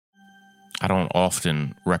I don't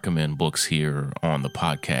often recommend books here on the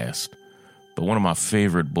podcast, but one of my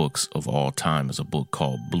favorite books of all time is a book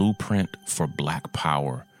called Blueprint for Black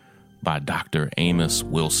Power by Dr. Amos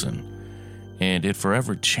Wilson. And it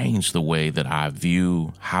forever changed the way that I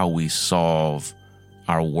view how we solve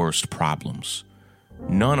our worst problems.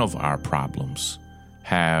 None of our problems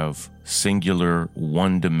have singular,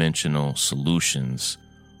 one-dimensional solutions.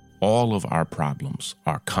 All of our problems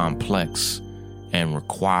are complex and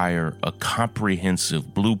require a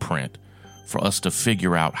comprehensive blueprint for us to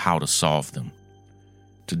figure out how to solve them.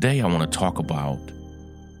 Today, I want to talk about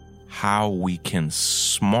how we can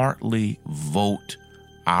smartly vote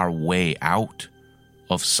our way out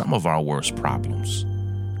of some of our worst problems.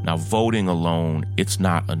 Now, voting alone, it's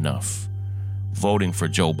not enough. Voting for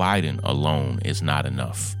Joe Biden alone is not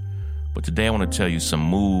enough. But today, I want to tell you some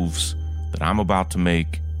moves that I'm about to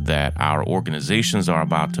make, that our organizations are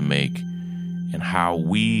about to make, and how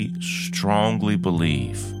we strongly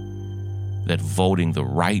believe that voting the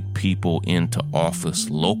right people into office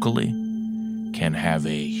locally can have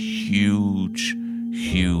a huge,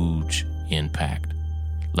 huge impact.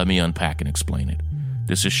 Let me unpack and explain it.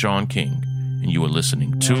 This is Sean King, and you are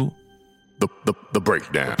listening to The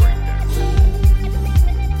Breakdown.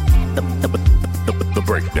 The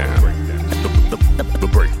Breakdown. The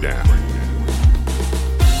Breakdown.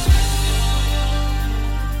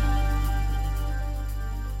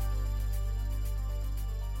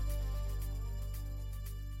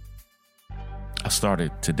 I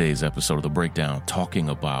started today's episode of The Breakdown talking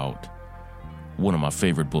about one of my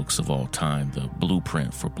favorite books of all time, The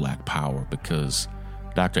Blueprint for Black Power, because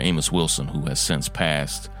Dr. Amos Wilson, who has since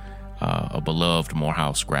passed, a beloved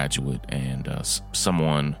Morehouse graduate and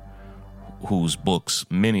someone whose books,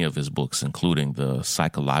 many of his books, including The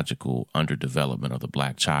Psychological Underdevelopment of the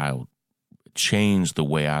Black Child, changed the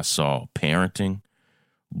way I saw parenting.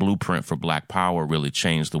 Blueprint for Black Power really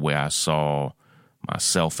changed the way I saw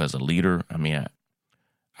myself as a leader. I mean,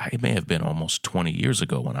 it may have been almost 20 years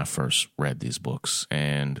ago when I first read these books,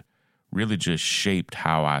 and really just shaped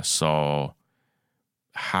how I saw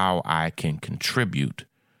how I can contribute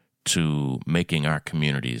to making our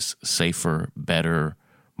communities safer, better,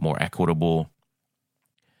 more equitable.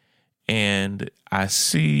 And I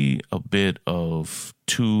see a bit of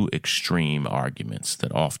two extreme arguments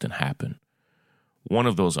that often happen. One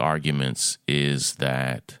of those arguments is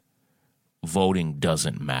that voting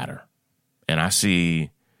doesn't matter. And I see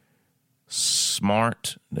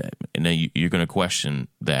smart, and then you're going to question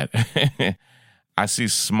that. I see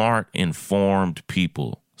smart, informed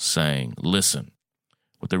people saying, listen,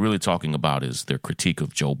 what they're really talking about is their critique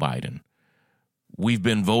of Joe Biden. We've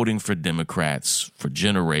been voting for Democrats for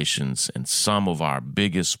generations, and some of our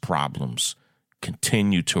biggest problems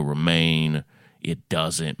continue to remain. It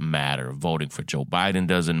doesn't matter. Voting for Joe Biden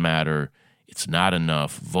doesn't matter. It's not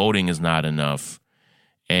enough. Voting is not enough.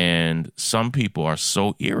 And some people are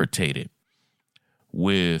so irritated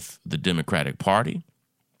with the Democratic Party.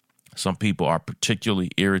 Some people are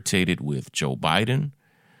particularly irritated with Joe Biden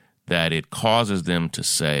that it causes them to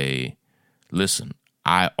say, listen,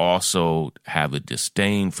 I also have a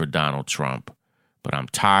disdain for Donald Trump, but I'm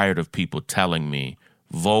tired of people telling me,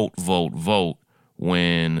 vote, vote, vote,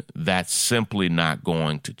 when that's simply not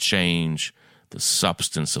going to change the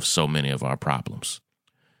substance of so many of our problems.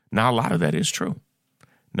 Now, a lot of that is true.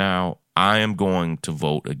 Now, I am going to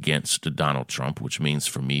vote against Donald Trump, which means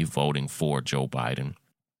for me voting for Joe Biden.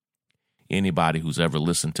 Anybody who's ever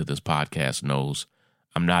listened to this podcast knows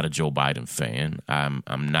I'm not a Joe Biden fan. I'm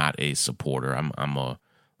not a supporter. I'm a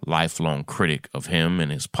lifelong critic of him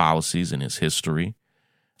and his policies and his history.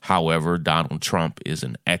 However, Donald Trump is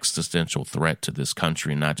an existential threat to this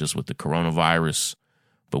country, not just with the coronavirus,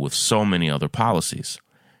 but with so many other policies.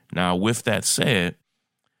 Now, with that said,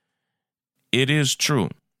 it is true,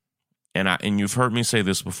 and you've heard me say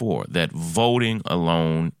this before, that voting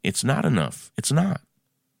alone, it's not enough. It's not.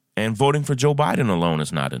 And voting for Joe Biden alone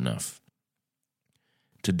is not enough.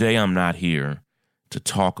 Today, I'm not here to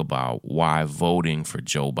talk about why voting for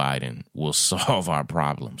Joe Biden will solve our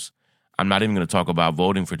problems. I'm not even going to talk about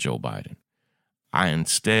voting for Joe Biden. I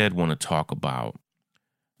instead want to talk about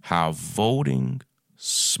how voting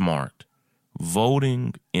smart,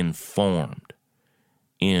 voting informed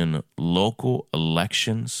in local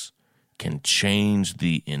elections can change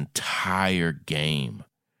the entire game.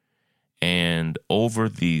 And over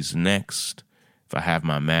these next, if I have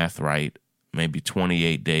my math right, maybe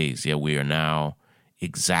 28 days, we are now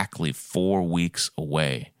exactly 4 weeks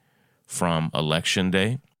away from Election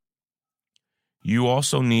Day. You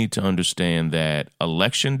also need to understand that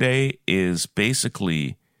Election Day is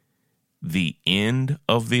basically the end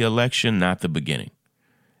of the election, not the beginning.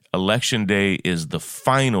 Election day is the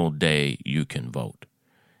final day you can vote.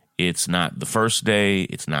 It's not the first day.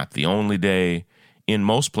 It's not the only day. In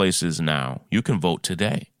most places now, you can vote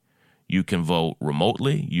today. You can vote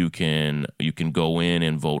remotely. You can go in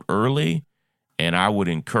and vote early. And I would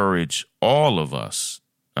encourage all of us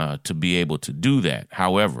to be able to do that.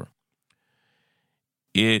 However,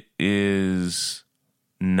 it is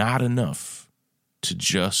not enough to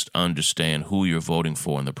just understand who you're voting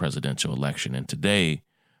for in the presidential election. And today,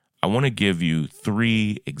 I want to give you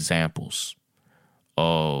 3 examples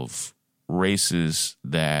of races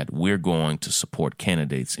that we're going to support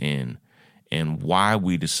candidates in and why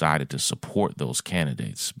we decided to support those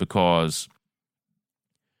candidates. Because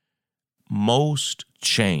most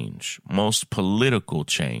change, most political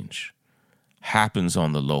change happens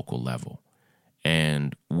on the local level.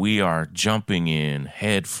 And we are jumping in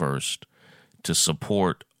headfirst to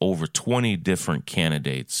support over 20 different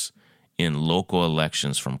candidates in local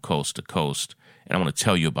elections from coast to coast. And I want to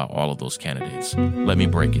tell you about all of those candidates. Let me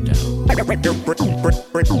break it down. Break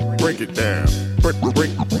it down.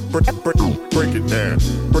 Break it down.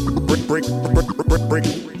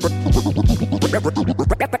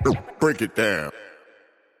 Break it down.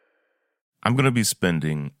 I'm going to be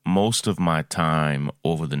spending most of my time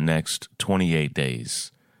over the next 28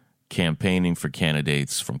 days campaigning for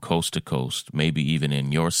candidates from coast to coast, maybe even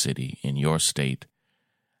in your city, in your state.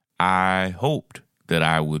 I hoped that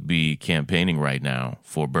I would be campaigning right now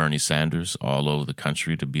for Bernie Sanders all over the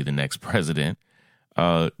country to be the next president.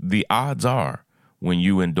 The odds are when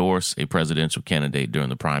you endorse a presidential candidate during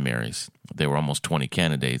the primaries, there were almost 20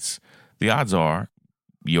 candidates, the odds are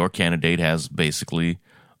your candidate has basically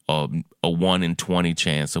a 1 in 20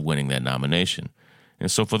 chance of winning that nomination.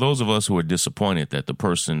 And so for those of us who are disappointed that the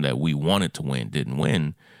person that we wanted to win didn't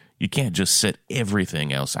win, you can't just sit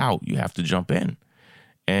everything else out. You have to jump in.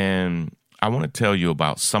 And I want to tell you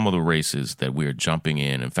about some of the races that we're jumping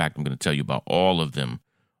in. In fact, I'm going to tell you about all of them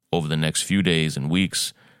over the next few days and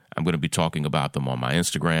weeks. I'm going to be talking about them on my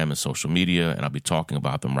Instagram and social media, and I'll be talking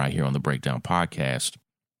about them right here on the Breakdown Podcast.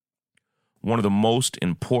 One of the most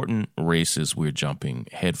important races we're jumping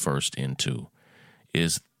headfirst into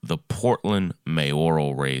is the Portland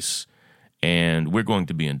mayoral race, and we're going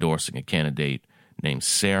to be endorsing a candidate named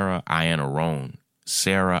Sarah Iannarone.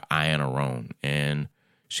 Sarah Iannarone, and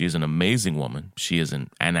she is an amazing woman. She is an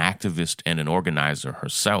activist and an organizer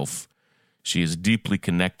herself. She is deeply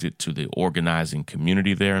connected to the organizing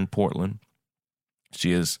community there in Portland.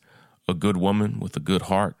 She is a good woman with a good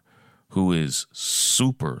heart who is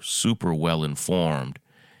super, super well informed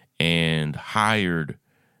and hired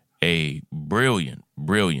a brilliant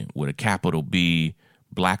with a capital B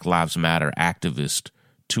Black Lives Matter activist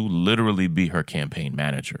to literally be her campaign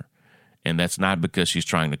manager. And that's not because she's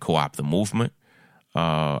trying to co-opt the movement.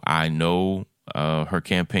 I know her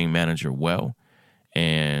campaign manager well,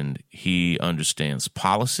 and he understands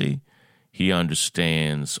policy. He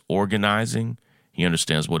understands organizing. He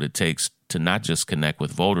understands what it takes to not just connect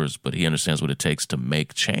with voters, but he understands what it takes to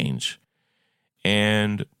make change.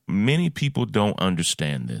 And many people don't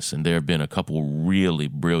understand this, and there have been a couple really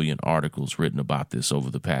brilliant articles written about this over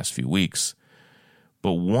the past few weeks.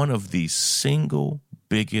 But one of the single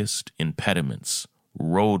biggest impediments,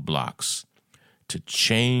 roadblocks to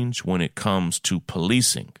change when it comes to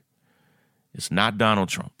policing, it's not Donald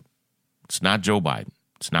Trump. It's not Joe Biden.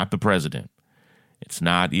 It's not the president. It's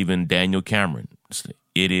not even Daniel Cameron.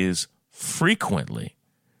 It is frequently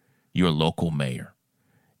your local mayor.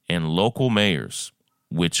 And local mayors,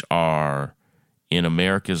 which are in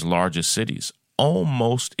America's largest cities,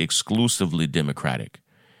 almost exclusively Democratic.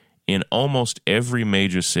 In almost every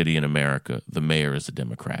major city in America, the mayor is a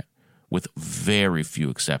Democrat, with very few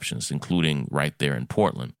exceptions, including right there in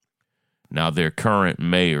Portland. Now, their current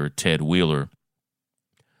mayor, Ted Wheeler,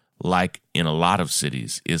 like in a lot of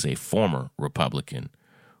cities, is a former Republican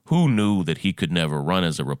who knew that he could never run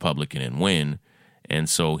as a Republican and win. And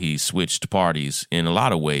so he switched parties in a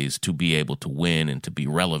lot of ways to be able to win and to be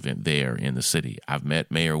relevant there in the city. I've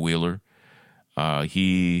met Mayor Wheeler.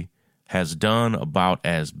 He has done about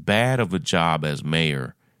as bad of a job as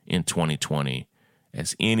mayor in 2020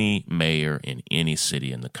 as any mayor in any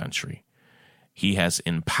city in the country. He has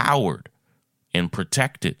empowered and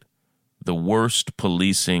protected the worst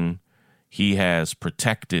policing. He has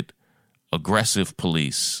protected aggressive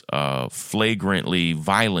police, flagrantly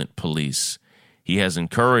violent police. He has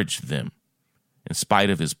encouraged them, in spite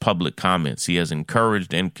of his public comments. He has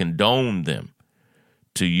encouraged and condoned them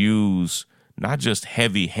to use not just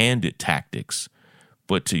heavy-handed tactics,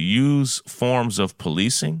 but to use forms of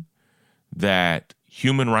policing that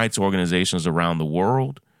human rights organizations around the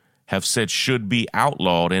world have said should be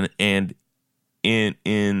outlawed. And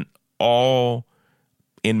in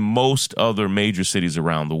most other major cities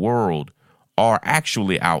around the world are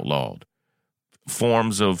actually outlawed.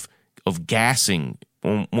 Forms of gassing,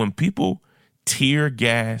 when people tear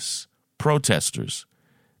gas protesters,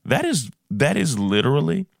 that is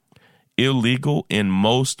literally illegal in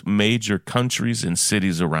most major countries and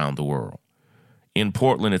cities around the world. In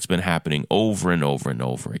Portland, it's been happening over and over and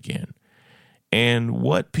over again. And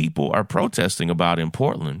what people are protesting about in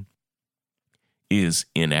Portland is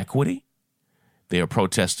inequity. They are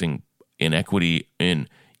protesting inequity in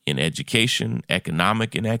education,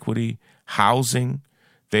 economic inequity, housing.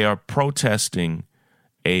 They are protesting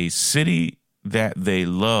a city that they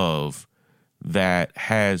love that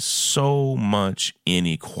has so much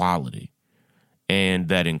inequality, and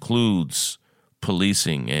that includes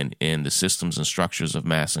policing and the systems and structures of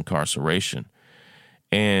mass incarceration.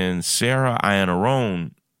 And Sarah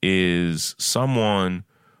Iannarone is someone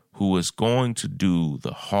who is going to do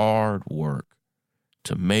the hard work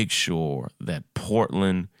to make sure that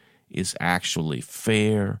Portland is actually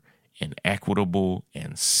fair and equitable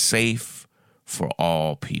and safe for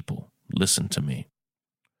all people. Listen to me.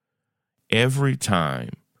 Every time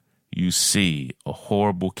you see a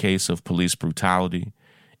horrible case of police brutality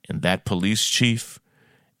and that police chief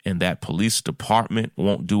and that police department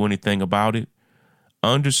won't do anything about it,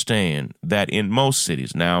 understand that in most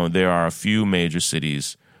cities, now there are a few major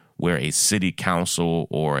cities where a city council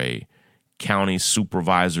or a county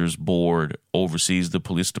supervisors board oversees the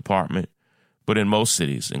police department. But in most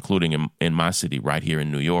cities, including in my city right here in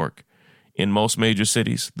New York, in most major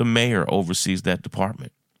cities, the mayor oversees that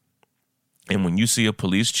department. And when you see a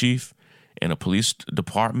police chief and a police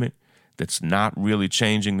department that's not really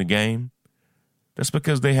changing the game, that's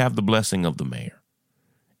because they have the blessing of the mayor.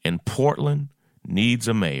 And Portland needs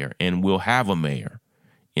a mayor, and will have a mayor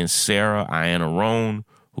in Sarah Iannarone,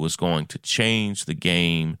 who is going to change the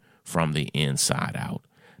game from the inside out.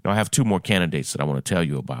 Now, I have two more candidates that I want to tell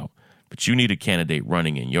you about, but you need a candidate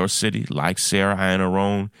running in your city like Sarah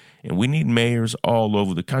Iannarone, and we need mayors all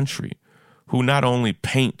over the country who not only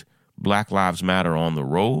paint Black Lives Matter on the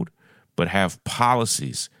road, but have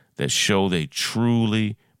policies that show they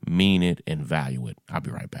truly mean it and value it. I'll be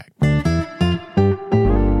right back.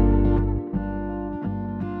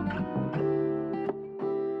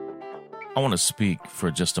 I want to speak for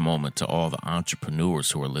just a moment to all the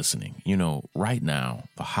entrepreneurs who are listening. You know, right now,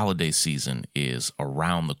 the holiday season is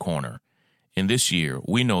around the corner. And this year,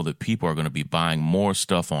 we know that people are going to be buying more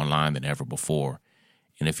stuff online than ever before.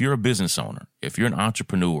 And if you're a business owner, if you're an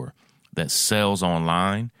entrepreneur that sells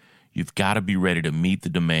online, you've got to be ready to meet the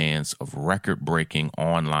demands of record-breaking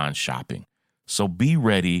online shopping. So be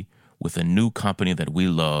ready with a new company that we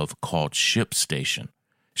love called ShipStation.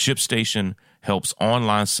 ShipStation helps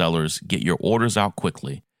online sellers get your orders out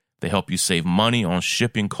quickly. They help you save money on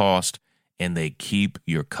shipping cost, and they keep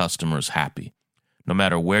your customers happy. No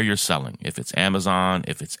matter where you're selling, if it's Amazon,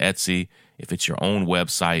 if it's Etsy, if it's your own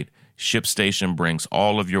website, ShipStation brings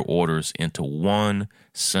all of your orders into one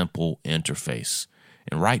simple interface.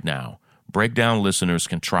 And right now, Breakdown listeners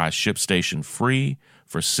can try ShipStation free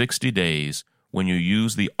for 60 days when you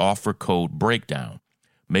use the offer code BREAKDOWN.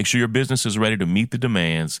 Make sure your business is ready to meet the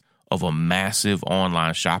demands of a massive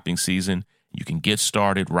online shopping season. You can get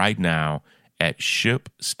started right now at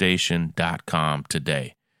ShipStation.com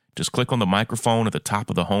today. Just click on the microphone at the top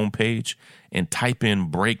of the homepage and type in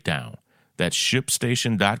BREAKDOWN. That's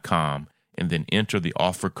ShipStation.com, and then enter the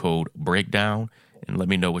offer code BREAKDOWN and let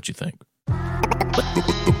me know what you think.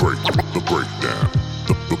 The breakdown.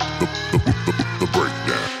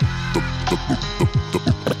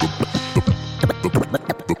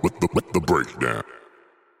 The breakdown.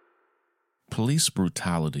 Police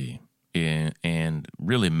brutality and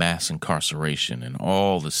really mass incarceration and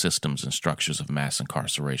all the systems and structures of mass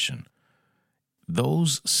incarceration,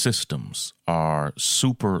 those systems are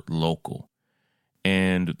super local.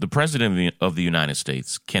 And the president of the United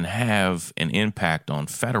States can have an impact on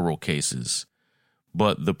federal cases,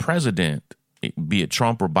 but the president, be it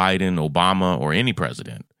Trump or Biden, Obama, or any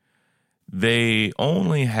president, they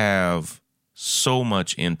only have so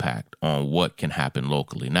much impact on what can happen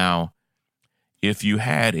locally. Now, if you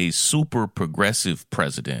had a super progressive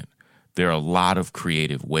president, there are a lot of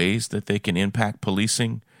creative ways that they can impact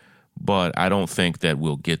policing, but I don't think that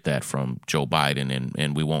we'll get that from Joe Biden,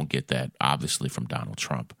 and we won't get that, obviously, from Donald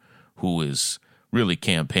Trump, who is really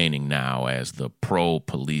campaigning now as the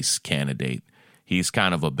pro-police candidate. He's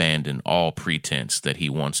kind of abandoned all pretense that he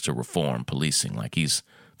wants to reform policing, like he's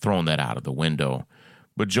thrown that out of the window.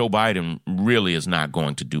 But Joe Biden really is not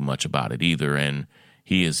going to do much about it either, and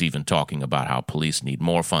he is even talking about how police need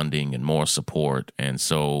more funding and more support. And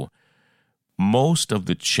so most of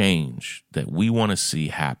the change that we want to see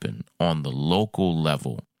happen on the local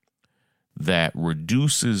level that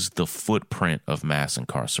reduces the footprint of mass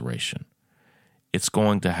incarceration, it's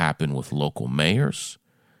going to happen with local mayors.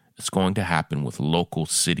 It's going to happen with local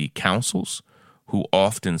city councils who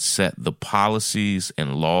often set the policies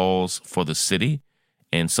and laws for the city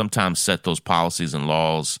and sometimes set those policies and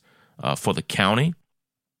laws for the county,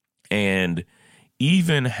 and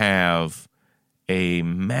even have a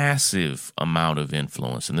massive amount of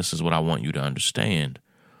influence, and this is what I want you to understand,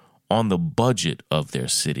 on the budget of their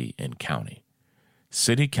city and county.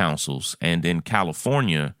 City councils, and in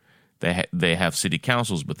California, they have city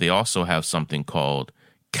councils, but they also have something called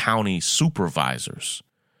county supervisors.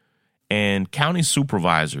 And county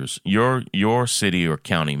supervisors, your city or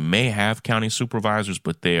county may have county supervisors,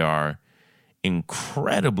 but they are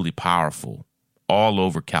incredibly powerful all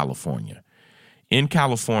over California. In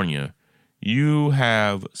California, you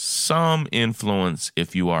have some influence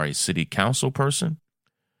if you are a city council person,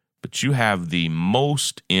 but you have the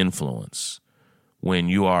most influence when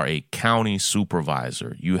you are a county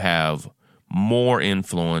supervisor. You have more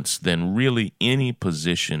influence than really any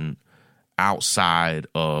position outside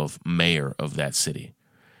of mayor of that city.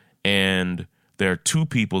 And there are two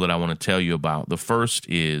people that I want to tell you about. The first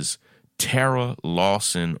is Tara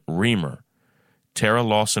Lawson Remer. Tara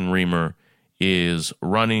Lawson Remer is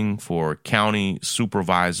running for county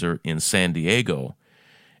supervisor in San Diego.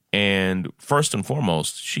 And first and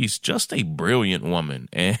foremost, she's just a brilliant woman.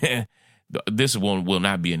 And this one will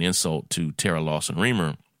not be an insult to Tara Lawson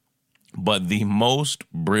Remer, but the most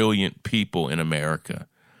brilliant people in America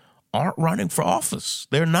aren't running for office.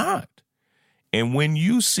 They're not. And when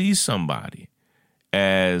you see somebody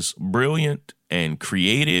as brilliant and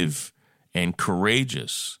creative and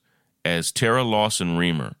courageous as Tara Lawson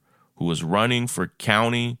Remer, who is running for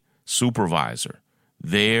county supervisor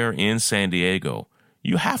there in San Diego,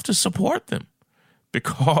 you have to support them,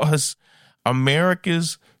 because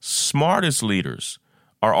America's smartest leaders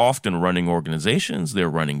are often running organizations, they're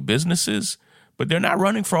running businesses, but they're not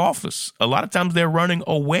running for office. A lot of times they're running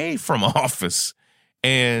away from office.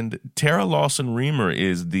 And Tara Lawson Remer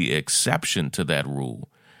is the exception to that rule.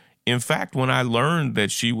 In fact, when I learned that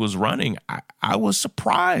she was running, I was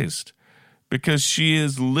surprised, because she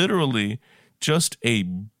is literally just a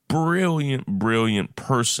brilliant, brilliant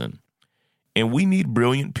person. And we need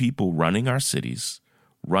brilliant people running our cities,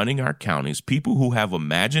 running our counties, people who have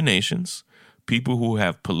imaginations, people who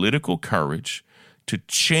have political courage to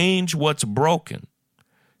change what's broken,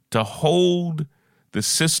 to hold the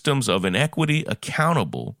systems of inequity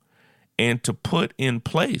accountable, and to put in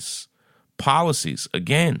place policies.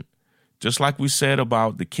 Again, just like we said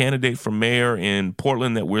about the candidate for mayor in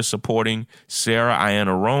Portland that we're supporting, Sarah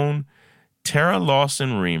Iannarone, Tara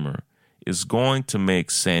Lawson Remer is going to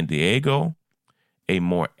make San Diego a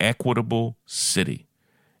more equitable city.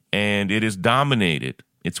 And it is dominated.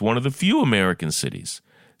 It's one of the few American cities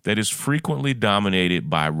that is frequently dominated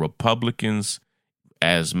by Republicans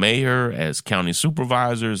as mayor, as county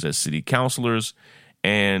supervisors, as city councilors.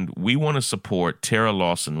 And we want to support Tara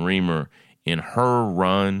Lawson Remer in her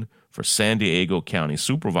run for San Diego County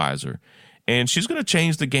Supervisor. And she's going to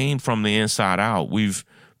change the game from the inside out. We've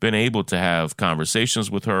been able to have conversations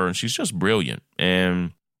with her, and she's just brilliant.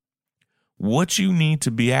 And what you need to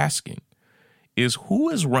be asking is, who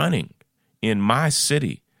is running in my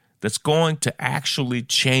city that's going to actually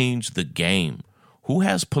change the game? Who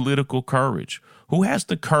has political courage? Who has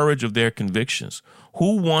the courage of their convictions?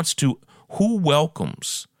 Who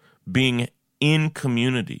welcomes being in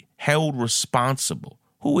community, held responsible?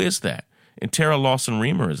 Who is that? And Tara Lawson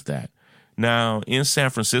Remer is that. Now, in San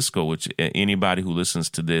Francisco, which anybody who listens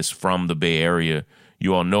to this from the Bay Area,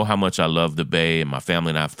 you all know how much I love the Bay, and my family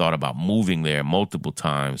and I have thought about moving there multiple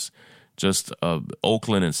times. Just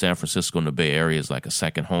Oakland and San Francisco in the Bay Area is like a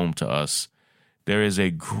second home to us. There is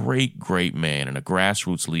a great, great man and a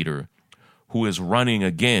grassroots leader who is running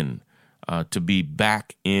again to be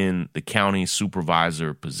back in the county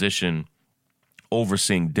supervisor position,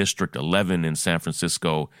 overseeing District 11 in San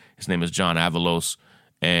Francisco. His name is John Avalos,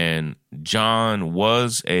 and John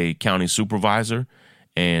was a county supervisor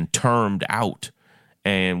and termed out.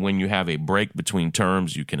 And when you have a break between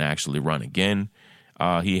terms, you can actually run again.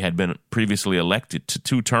 He had been previously elected to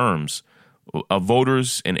 2 terms.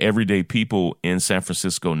 Voters and everyday people in San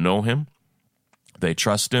Francisco know him. They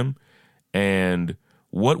trust him. And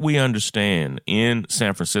what we understand in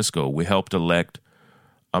San Francisco, we helped elect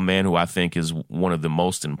a man who I think is one of the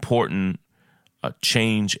most important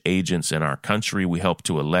change agents in our country. We helped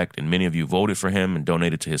to elect, and many of you voted for him and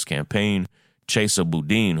donated to his campaign, Chesa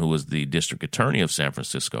Boudin, who was the district attorney of San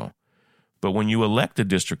Francisco. But when you elect a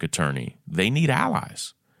district attorney, they need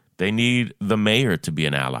allies. They need the mayor to be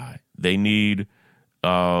an ally. They need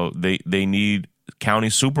they need county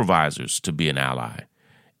supervisors to be an ally.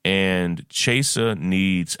 And CHESA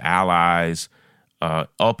needs allies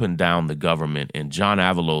up and down the government. And John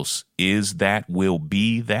Avalos is that, will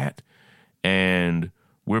be that. And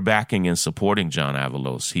we're backing and supporting John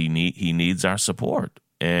Avalos. He needs our support.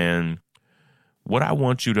 And what I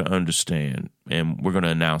want you to understand, and we're going to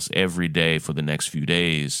announce every day for the next few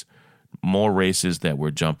days, more races that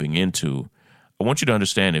we're jumping into. I want you to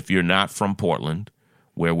understand, if you're not from Portland,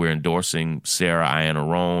 where we're endorsing Sarah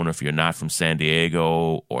Iannarone, or if you're not from San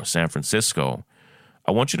Diego or San Francisco,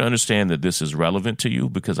 I want you to understand that this is relevant to you,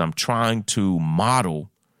 because I'm trying to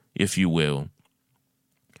model, if you will,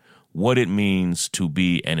 what it means to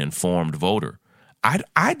be an informed voter.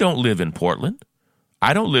 I don't live in Portland.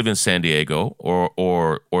 I don't live in San Diego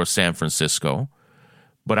or San Francisco,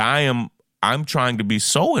 but I'm trying to be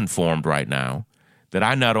so informed right now that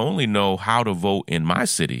I not only know how to vote in my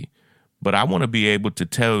city, but I want to be able to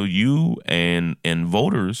tell you and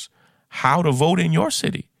voters how to vote in your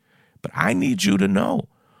city. But I need you to know.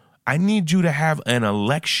 I need you to have an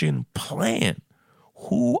election plan.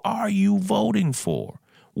 Who are you voting for?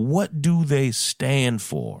 What do they stand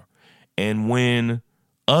for? And when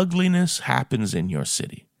ugliness happens in your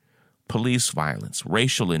city, police violence,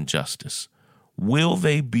 racial injustice, will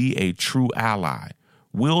they be a true ally?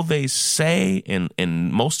 Will they say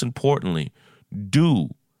and most importantly, do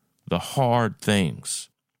the hard things?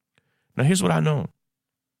 Now, here's what I know.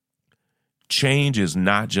 Change is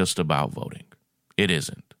not just about voting. It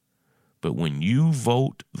isn't. But when you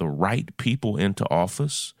vote the right people into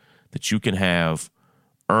office that you can have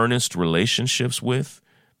earnest relationships with,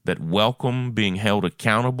 that welcome being held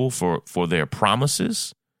accountable for their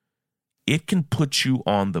promises, it can put you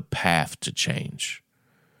on the path to change.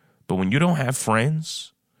 But when you don't have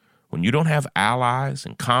friends, when you don't have allies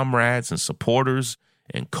and comrades and supporters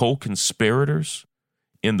and co-conspirators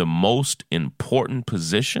in the most important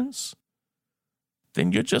positions,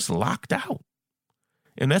 then you're just locked out.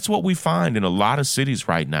 And that's what we find in a lot of cities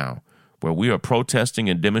right now, where we are protesting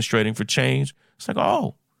and demonstrating for change. It's like,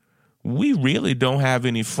 oh, we really don't have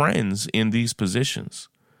any friends in these positions.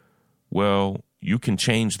 Well, you can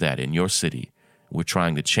change that in your city. We're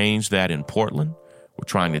trying to change that in Portland. We're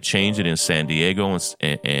trying to change it in San Diego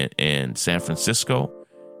and San Francisco.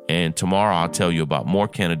 And tomorrow I'll tell you about more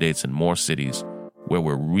candidates in more cities where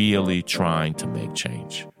we're really trying to make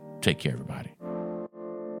change. Take care, everybody.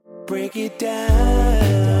 Break it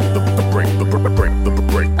down. The breakdown.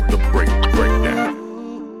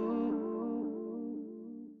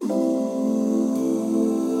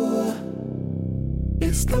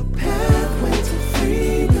 It's the pathway to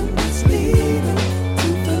freedom that's leading to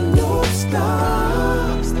the North Star.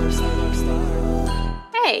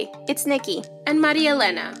 Hey, it's Nikki and Maria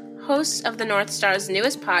Elena, hosts of the North Star's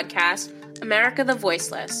newest podcast, America the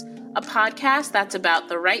Voiceless, a podcast that's about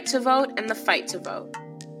the right to vote and the fight to vote.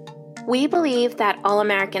 We believe that all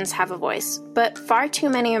Americans have a voice, but far too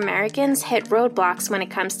many Americans hit roadblocks when it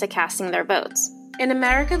comes to casting their votes. In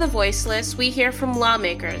America the Voiceless, we hear from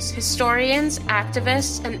lawmakers, historians,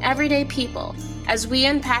 activists, and everyday people as we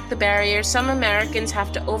unpack the barriers some Americans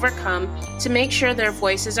have to overcome to make sure their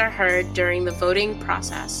voices are heard during the voting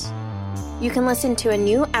process. You can listen to a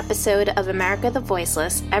new episode of America the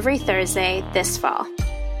Voiceless every Thursday this fall.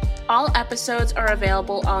 All episodes are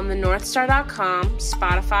available on thenorthstar.com,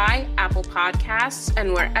 Spotify, Apple Podcasts,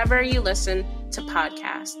 and wherever you listen to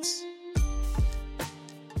podcasts.